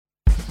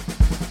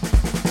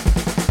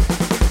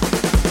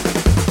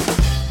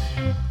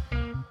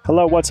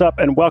Hello, what's up,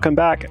 and welcome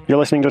back. You're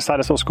listening to Side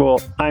Hustle School.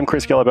 I'm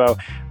Chris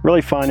Guillebeau. Really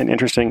fun and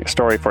interesting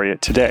story for you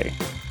today.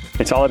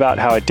 It's all about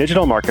how a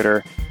digital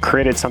marketer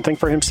created something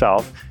for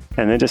himself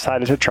and then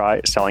decided to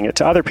try selling it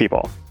to other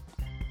people.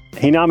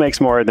 He now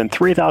makes more than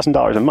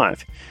 $3,000 a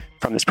month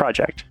from this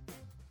project.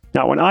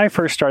 Now, when I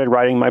first started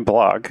writing my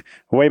blog,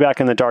 way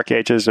back in the dark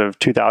ages of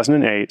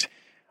 2008,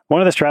 one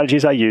of the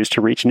strategies I used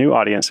to reach new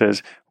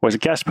audiences was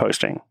guest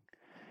posting.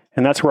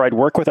 And that's where I'd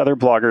work with other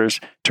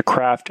bloggers to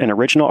craft an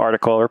original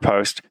article or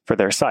post for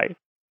their site.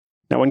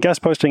 Now, when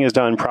guest posting is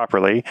done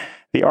properly,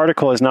 the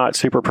article is not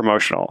super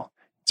promotional.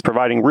 It's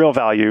providing real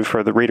value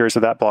for the readers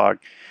of that blog,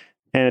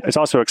 and it's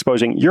also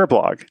exposing your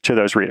blog to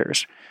those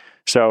readers.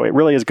 So it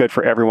really is good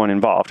for everyone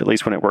involved, at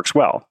least when it works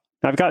well.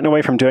 I've gotten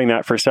away from doing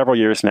that for several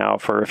years now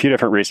for a few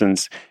different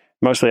reasons.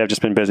 Mostly I've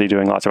just been busy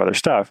doing lots of other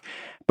stuff.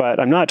 But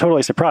I'm not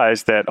totally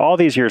surprised that all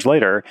these years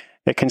later,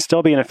 it can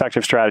still be an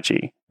effective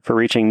strategy for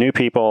reaching new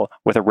people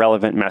with a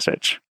relevant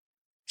message.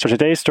 So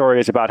today's story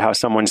is about how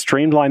someone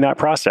streamlined that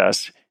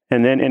process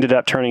and then ended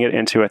up turning it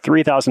into a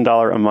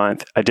 $3,000 a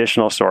month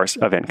additional source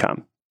of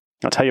income.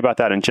 I'll tell you about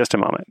that in just a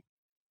moment.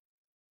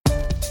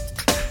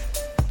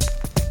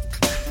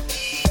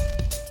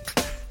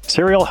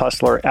 Serial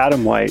hustler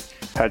Adam White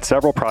had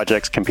several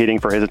projects competing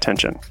for his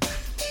attention.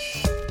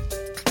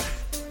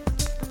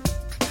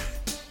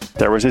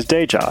 There was his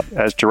day job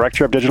as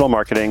director of digital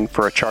marketing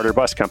for a charter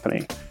bus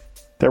company.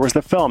 There was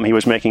the film he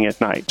was making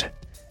at night,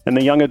 and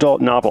the young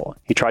adult novel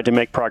he tried to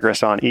make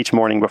progress on each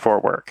morning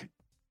before work.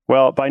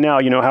 Well, by now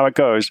you know how it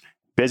goes.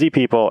 Busy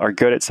people are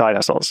good at side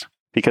hustles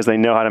because they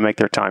know how to make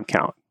their time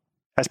count.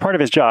 As part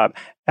of his job,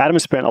 Adam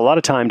spent a lot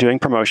of time doing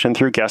promotion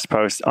through guest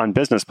posts on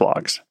business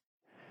blogs.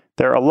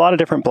 There are a lot of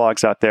different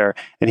blogs out there,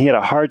 and he had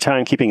a hard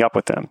time keeping up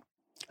with them.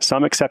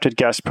 Some accepted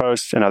guest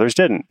posts and others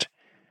didn't.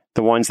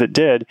 The ones that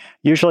did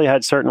usually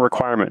had certain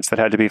requirements that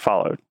had to be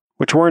followed,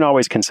 which weren't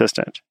always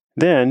consistent.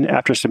 Then,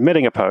 after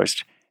submitting a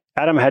post,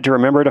 Adam had to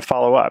remember to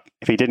follow up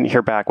if he didn't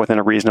hear back within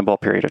a reasonable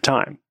period of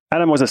time.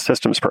 Adam was a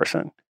systems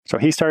person, so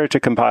he started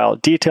to compile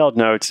detailed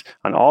notes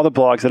on all the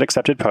blogs that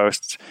accepted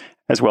posts,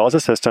 as well as a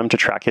system to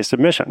track his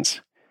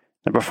submissions.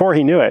 And before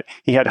he knew it,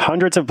 he had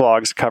hundreds of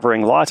blogs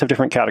covering lots of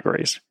different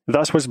categories.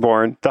 Thus was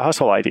born the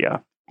hustle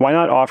idea. Why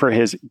not offer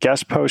his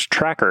guest post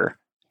tracker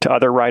to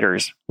other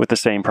writers with the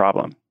same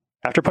problem?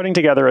 After putting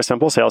together a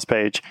simple sales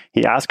page,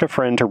 he asked a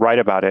friend to write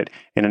about it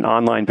in an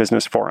online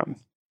business forum.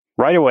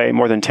 Right away,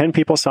 more than 10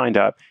 people signed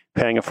up,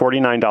 paying a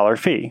 $49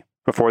 fee.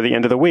 Before the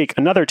end of the week,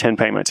 another 10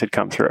 payments had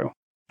come through.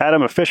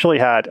 Adam officially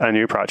had a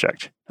new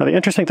project. Now, the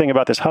interesting thing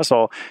about this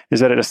hustle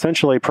is that it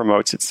essentially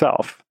promotes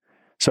itself.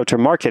 So to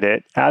market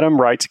it, Adam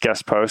writes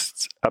guest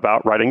posts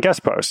about writing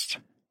guest posts,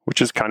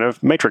 which is kind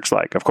of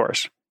Matrix-like, of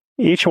course.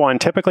 Each one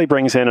typically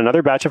brings in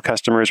another batch of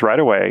customers right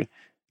away,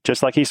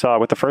 just like he saw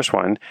with the first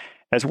one,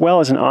 as well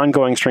as an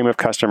ongoing stream of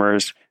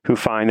customers who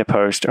find the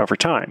post over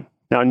time.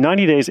 Now,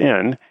 90 days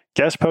in,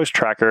 Guest Post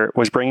Tracker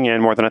was bringing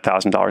in more than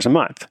 $1,000 a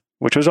month,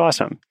 which was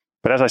awesome.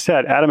 But as I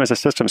said, Adam is a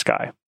systems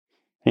guy.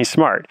 He's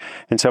smart.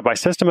 And so by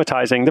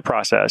systematizing the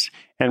process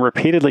and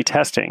repeatedly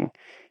testing,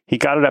 he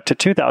got it up to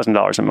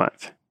 $2,000 a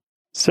month.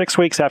 6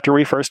 weeks after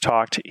we first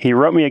talked, he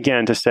wrote me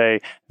again to say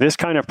this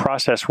kind of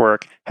process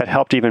work had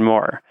helped even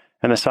more,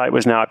 and the site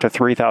was now up to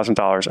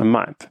 $3,000 a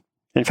month.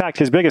 In fact,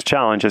 his biggest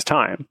challenge is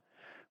time.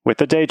 With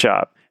the day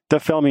job, the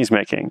film he's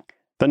making,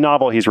 the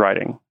novel he's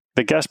writing,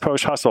 the guest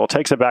post hustle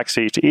takes a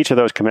backseat to each of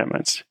those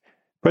commitments.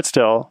 But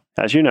still,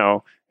 as you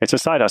know, it's a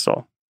side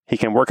hustle. He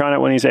can work on it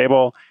when he's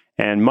able,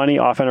 and money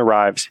often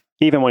arrives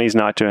even when he's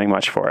not doing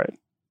much for it.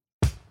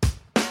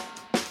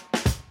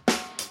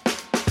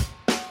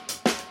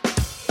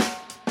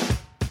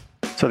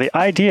 So the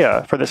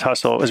idea for this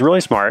hustle was really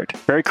smart,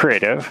 very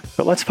creative,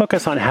 but let's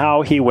focus on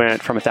how he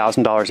went from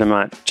 $1,000 a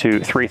month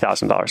to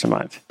 $3,000 a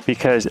month,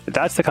 because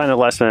that's the kind of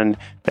lesson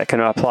that can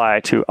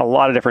apply to a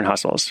lot of different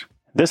hustles.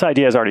 This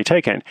idea is already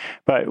taken,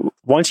 but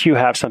once you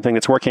have something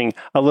that's working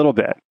a little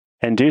bit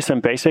and do some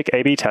basic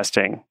A/B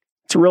testing,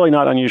 it's really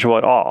not unusual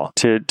at all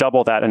to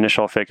double that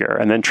initial figure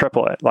and then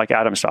triple it like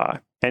Adam saw.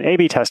 And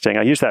A/B testing,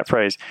 I use that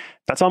phrase,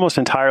 that's almost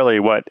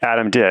entirely what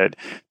Adam did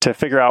to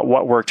figure out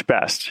what worked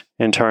best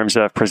in terms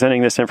of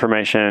presenting this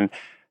information,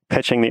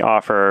 pitching the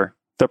offer,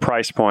 the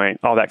price point,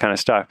 all that kind of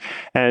stuff.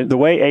 And the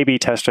way A/B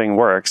testing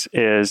works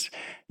is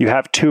you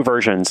have two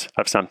versions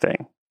of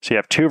something. So you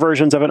have two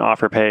versions of an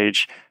offer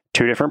page,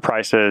 two different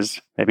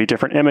prices, maybe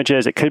different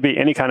images. It could be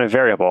any kind of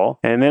variable.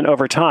 And then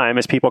over time,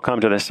 as people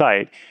come to the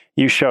site,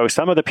 you show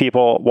some of the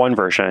people one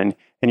version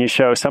and you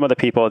show some of the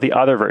people the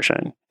other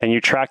version. And you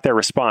track their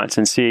response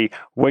and see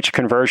which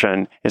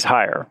conversion is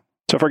higher.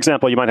 So for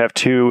example, you might have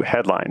two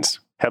headlines.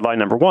 Headline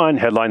number one,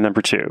 headline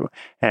number two.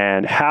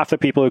 And half the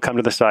people who come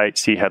to the site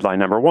see headline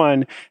number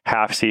one,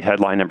 half see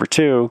headline number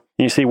two.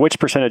 And you see which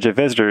percentage of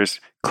visitors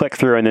click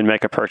through and then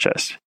make a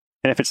purchase.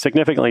 And if it's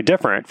significantly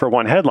different for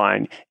one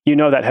headline, you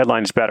know that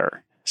headline is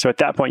better. So at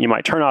that point, you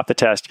might turn off the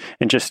test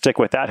and just stick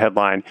with that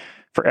headline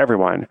for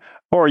everyone.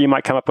 Or you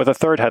might come up with a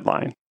third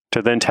headline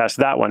to then test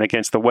that one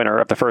against the winner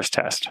of the first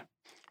test.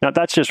 Now,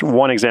 that's just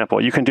one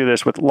example. You can do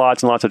this with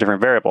lots and lots of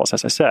different variables,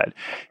 as I said.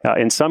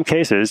 In some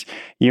cases,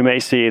 you may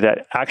see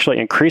that actually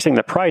increasing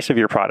the price of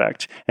your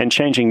product and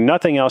changing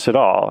nothing else at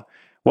all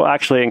will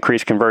actually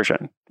increase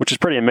conversion, which is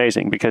pretty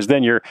amazing because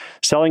then you're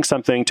selling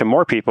something to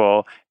more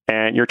people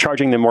and you're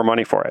charging them more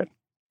money for it.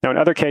 Now, in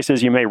other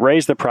cases, you may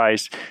raise the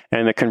price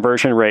and the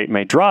conversion rate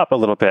may drop a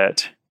little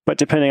bit, but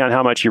depending on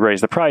how much you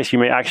raise the price, you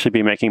may actually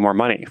be making more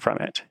money from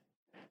it.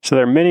 So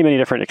there are many, many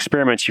different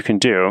experiments you can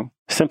do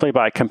simply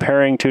by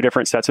comparing two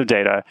different sets of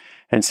data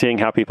and seeing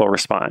how people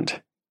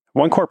respond.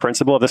 One core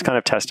principle of this kind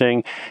of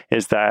testing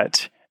is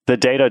that the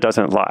data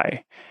doesn't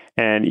lie.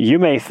 And you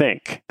may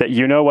think that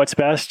you know what's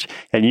best,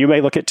 and you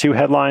may look at two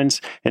headlines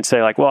and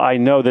say like, well, I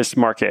know this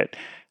market.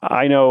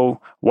 I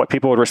know what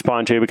people would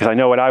respond to because I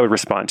know what I would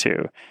respond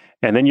to.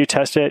 And then you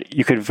test it,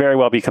 you could very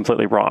well be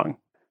completely wrong,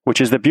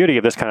 which is the beauty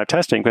of this kind of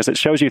testing because it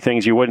shows you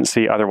things you wouldn't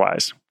see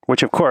otherwise,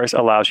 which of course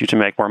allows you to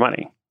make more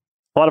money.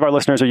 A lot of our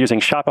listeners are using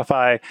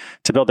Shopify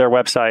to build their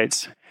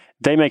websites.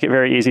 They make it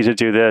very easy to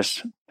do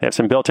this. They have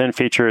some built-in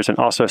features and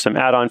also some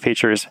add-on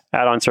features,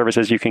 add-on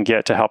services you can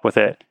get to help with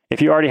it.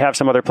 If you already have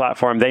some other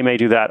platform, they may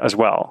do that as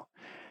well.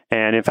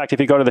 And in fact, if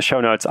you go to the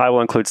show notes, I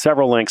will include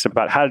several links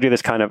about how to do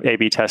this kind of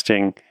A/B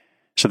testing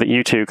so that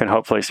you too can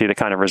hopefully see the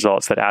kind of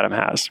results that Adam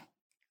has.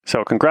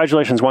 So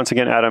congratulations once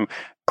again, Adam.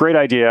 Great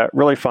idea,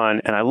 really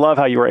fun. And I love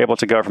how you were able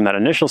to go from that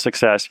initial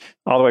success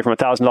all the way from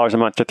 $1,000 a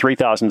month to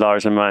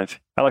 $3,000 a month.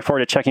 I look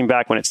forward to checking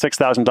back when it's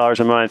 $6,000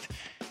 a month.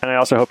 And I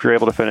also hope you're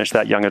able to finish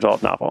that young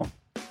adult novel.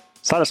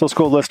 Side Hustle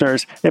School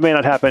listeners, it may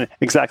not happen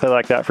exactly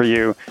like that for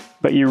you,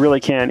 but you really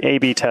can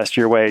A/B test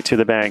your way to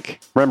the bank.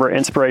 Remember,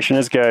 inspiration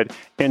is good.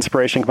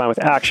 Inspiration combined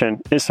with action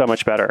is so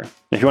much better.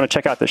 If you want to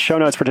check out the show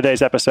notes for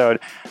today's episode,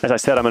 as I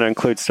said, I'm going to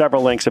include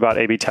several links about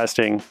A/B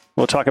testing.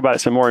 We'll talk about it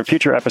some more in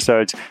future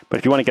episodes, but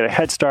if you want to get a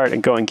head start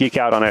and go and geek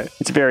out on it,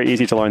 it's very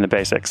easy to learn the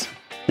basics.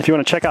 If you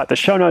want to check out the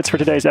show notes for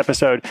today's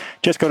episode,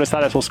 just go to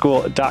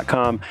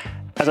sidehustleschool.com.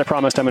 As I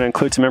promised, I'm going to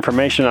include some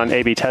information on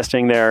A/B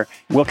testing there.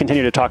 We'll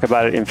continue to talk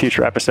about it in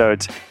future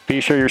episodes. Be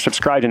sure you're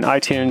subscribed in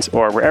iTunes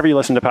or wherever you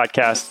listen to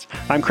podcasts.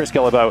 I'm Chris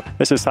Guillebeau.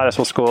 This is Side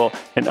Hustle School,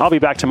 and I'll be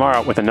back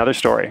tomorrow with another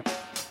story.